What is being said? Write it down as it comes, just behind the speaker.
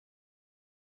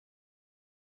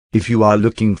If you are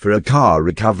looking for a car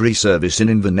recovery service in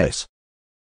Inverness,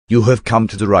 you have come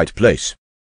to the right place.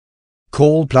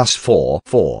 Call +4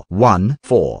 4 1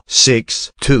 4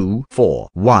 6 2 4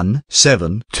 1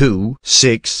 7 2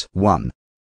 6 1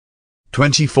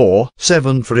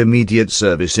 24/7 for immediate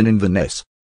service in Inverness.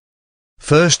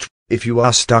 First, if you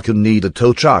are stuck and need a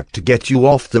tow truck to get you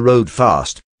off the road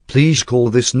fast, please call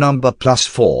this number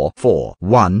 +4 4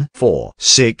 1 4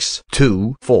 6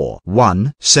 2 4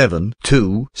 1 7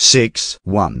 2 6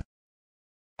 1.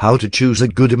 How to choose a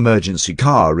good emergency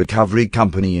car recovery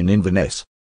company in Inverness.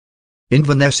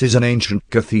 Inverness is an ancient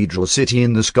cathedral city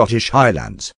in the Scottish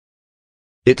Highlands.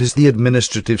 It is the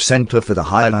administrative centre for the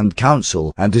Highland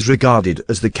Council and is regarded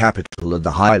as the capital of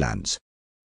the Highlands.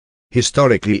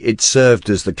 Historically it served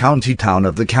as the county town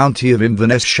of the county of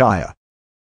Inverness Shire.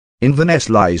 Inverness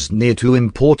lies near two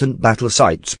important battle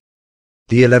sites.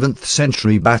 The 11th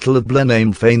century Battle of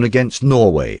Fèinne against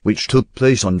Norway, which took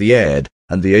place on the Ard,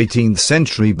 and the 18th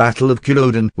century Battle of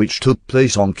Culloden, which took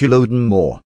place on Culloden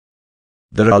Moor.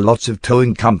 There are lots of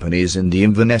towing companies in the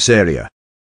Inverness area.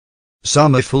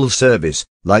 Some are full service,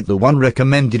 like the one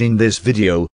recommended in this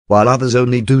video, while others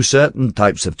only do certain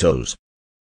types of tows.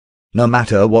 No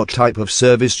matter what type of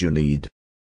service you need,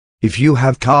 if you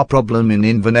have car problem in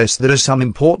Inverness, there are some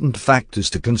important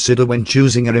factors to consider when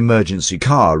choosing an emergency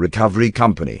car recovery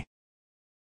company.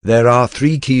 There are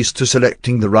 3 keys to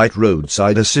selecting the right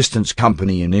roadside assistance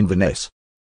company in Inverness.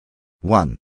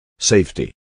 1.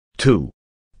 Safety. 2.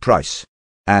 Price.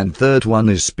 And third one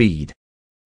is speed.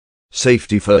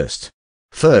 Safety first.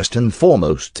 First and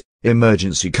foremost,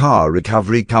 emergency car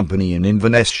recovery company in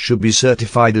Inverness should be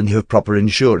certified and have proper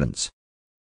insurance.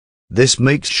 This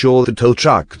makes sure the tow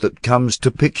truck that comes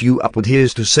to pick you up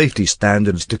adheres to safety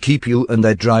standards to keep you and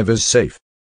their drivers safe.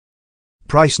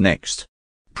 Price next.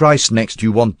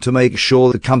 You want to make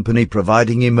sure the company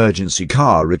providing emergency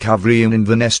car recovery in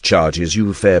Inverness charges you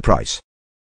a fair price.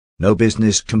 No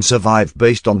business can survive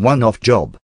based on one-off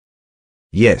job.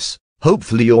 Yes,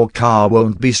 hopefully your car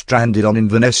won't be stranded on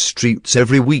Inverness streets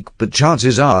every week, but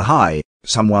chances are high,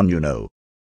 someone you know,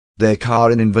 their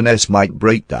car in Inverness might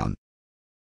break down.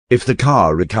 If the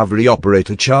car recovery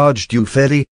operator charged you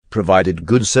fairly, provided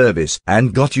good service,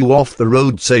 and got you off the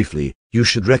road safely, you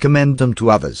should recommend them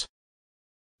to others.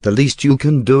 The least you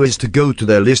can do is to go to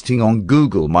their listing on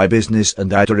Google My Business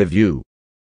and add a review.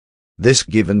 This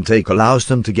give and take allows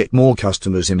them to get more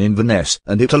customers in Inverness,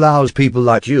 and it allows people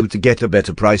like you to get a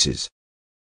better prices.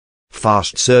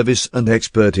 Fast service and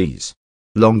expertise.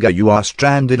 Longer you are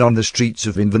stranded on the streets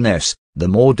of Inverness, the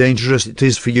more dangerous it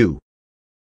is for you.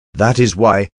 That is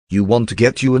why you want to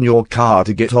get you and your car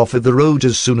to get off of the road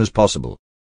as soon as possible.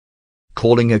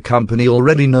 Calling a company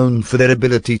already known for their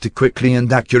ability to quickly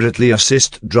and accurately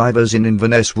assist drivers in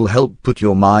Inverness will help put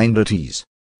your mind at ease.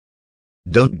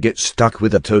 Don't get stuck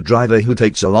with a tow driver who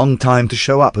takes a long time to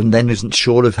show up and then isn't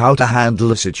sure of how to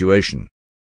handle a situation.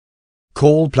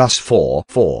 Call +4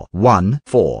 4 1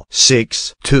 4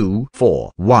 6 2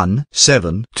 4 1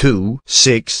 7 2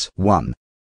 6 1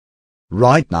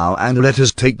 right now and let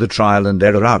us take the trial and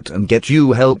error out and get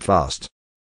you help fast.